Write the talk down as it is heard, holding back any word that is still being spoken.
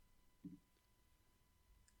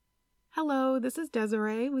Hello, this is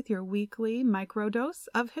Desiree with your weekly microdose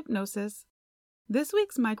of hypnosis. This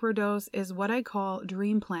week's microdose is what I call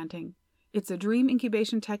dream planting. It's a dream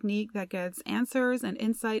incubation technique that gets answers and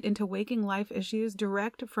insight into waking life issues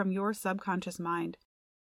direct from your subconscious mind.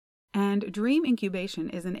 And dream incubation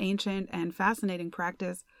is an ancient and fascinating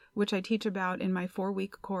practice which I teach about in my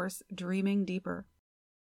 4-week course, Dreaming Deeper.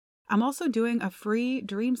 I'm also doing a free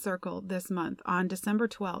dream circle this month on December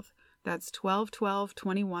 12th. That's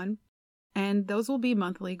 12/12/21. And those will be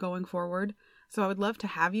monthly going forward. So I would love to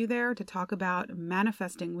have you there to talk about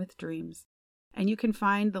manifesting with dreams. And you can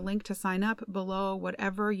find the link to sign up below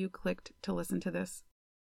whatever you clicked to listen to this.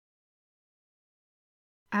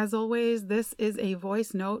 As always, this is a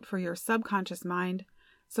voice note for your subconscious mind.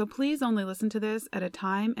 So please only listen to this at a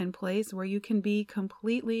time and place where you can be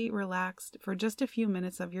completely relaxed for just a few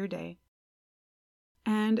minutes of your day.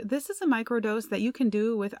 And this is a microdose that you can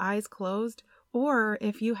do with eyes closed, or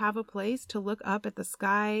if you have a place to look up at the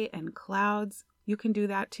sky and clouds, you can do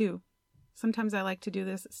that too. Sometimes I like to do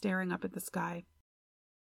this staring up at the sky.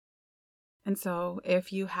 And so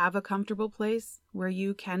if you have a comfortable place where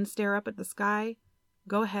you can stare up at the sky,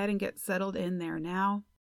 go ahead and get settled in there now.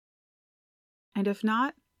 And if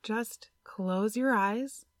not, just close your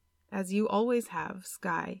eyes as you always have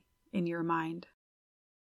sky in your mind.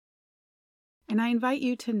 And I invite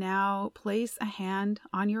you to now place a hand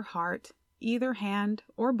on your heart, either hand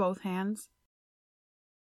or both hands.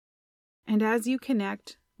 And as you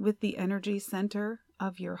connect with the energy center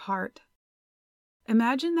of your heart,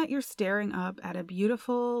 imagine that you're staring up at a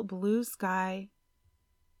beautiful blue sky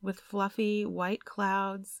with fluffy white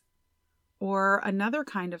clouds, or another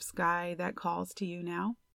kind of sky that calls to you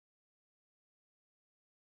now.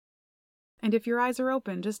 And if your eyes are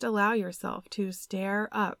open, just allow yourself to stare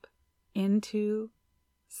up into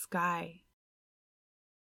sky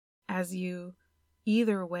as you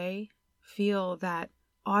either way feel that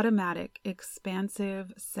automatic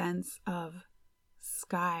expansive sense of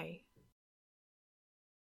sky.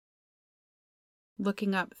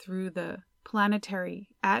 Looking up through the planetary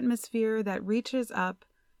atmosphere that reaches up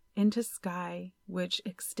into sky, which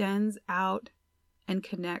extends out and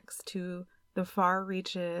connects to the far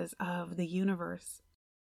reaches of the universe.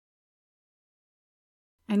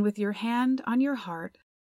 And with your hand on your heart,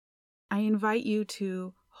 I invite you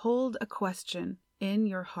to hold a question in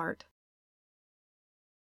your heart.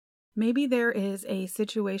 Maybe there is a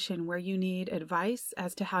situation where you need advice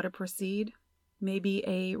as to how to proceed, maybe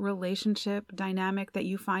a relationship dynamic that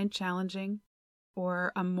you find challenging,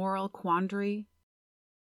 or a moral quandary.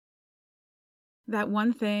 That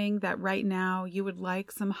one thing that right now you would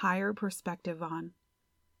like some higher perspective on,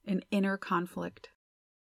 an inner conflict,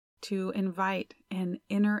 to invite an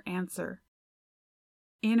inner answer,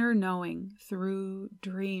 inner knowing through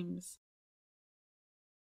dreams.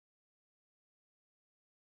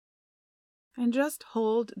 And just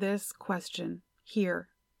hold this question here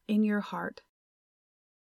in your heart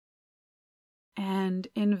and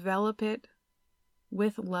envelop it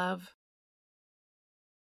with love.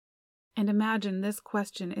 And imagine this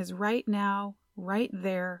question is right now, right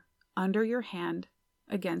there, under your hand,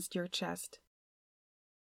 against your chest,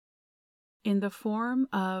 in the form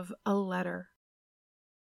of a letter.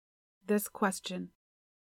 This question,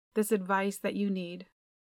 this advice that you need,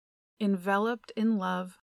 enveloped in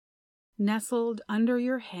love, nestled under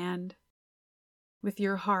your hand, with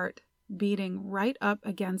your heart beating right up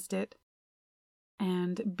against it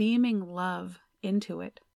and beaming love into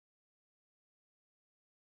it.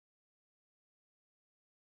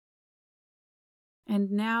 And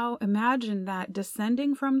now imagine that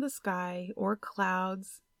descending from the sky or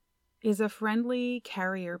clouds is a friendly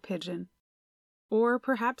carrier pigeon, or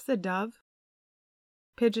perhaps a dove.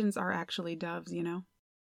 Pigeons are actually doves, you know.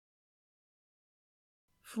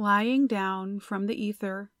 Flying down from the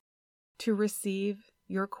ether to receive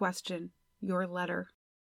your question, your letter.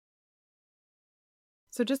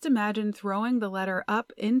 So just imagine throwing the letter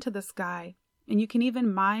up into the sky, and you can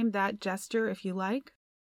even mime that gesture if you like,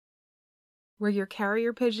 where your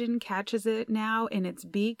carrier pigeon catches it now in its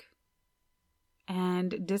beak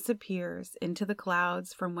and disappears into the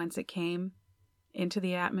clouds from whence it came, into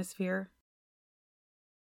the atmosphere.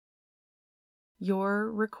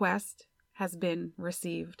 Your request has been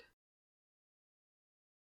received.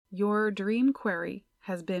 Your dream query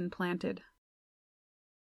has been planted.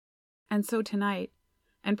 And so tonight,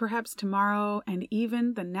 and perhaps tomorrow, and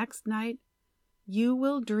even the next night, you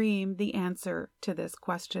will dream the answer to this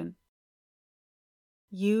question.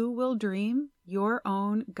 You will dream your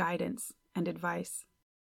own guidance and advice.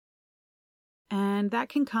 And that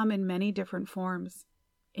can come in many different forms,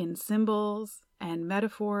 in symbols and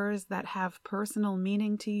metaphors that have personal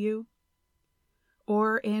meaning to you,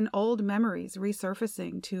 or in old memories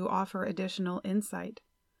resurfacing to offer additional insight,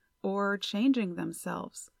 or changing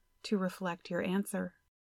themselves to reflect your answer,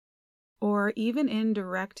 or even in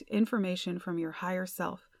direct information from your higher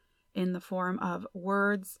self in the form of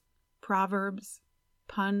words, proverbs,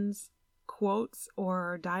 puns, quotes,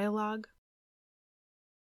 or dialogue.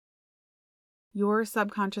 Your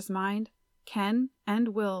subconscious mind can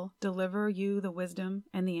and will deliver you the wisdom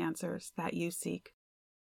and the answers that you seek.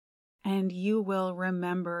 And you will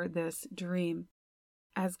remember this dream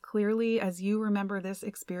as clearly as you remember this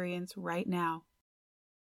experience right now.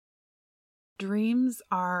 Dreams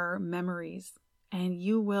are memories, and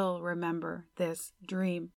you will remember this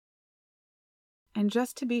dream. And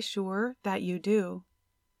just to be sure that you do,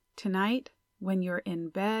 tonight, when you're in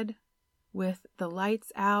bed, with the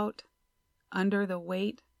lights out, under the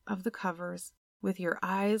weight of the covers, with your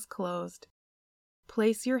eyes closed,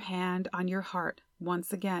 place your hand on your heart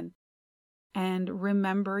once again, and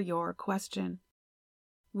remember your question,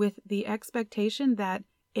 with the expectation that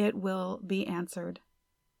it will be answered.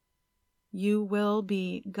 You will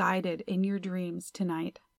be guided in your dreams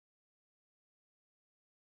tonight.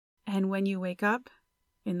 And when you wake up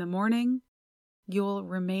in the morning, you'll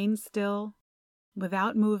remain still,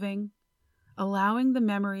 without moving, allowing the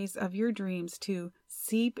memories of your dreams to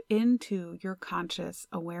seep into your conscious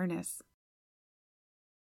awareness.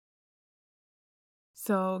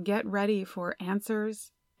 So get ready for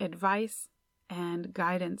answers, advice, and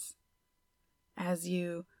guidance as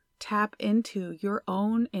you tap into your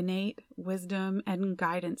own innate wisdom and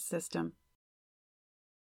guidance system.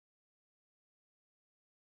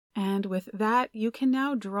 And with that, you can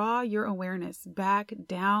now draw your awareness back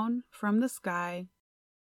down from the sky.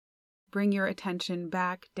 Bring your attention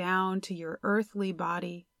back down to your earthly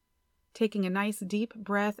body, taking a nice deep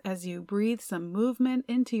breath as you breathe some movement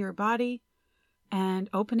into your body, and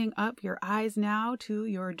opening up your eyes now to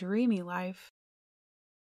your dreamy life.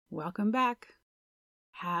 Welcome back.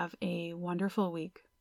 Have a wonderful week.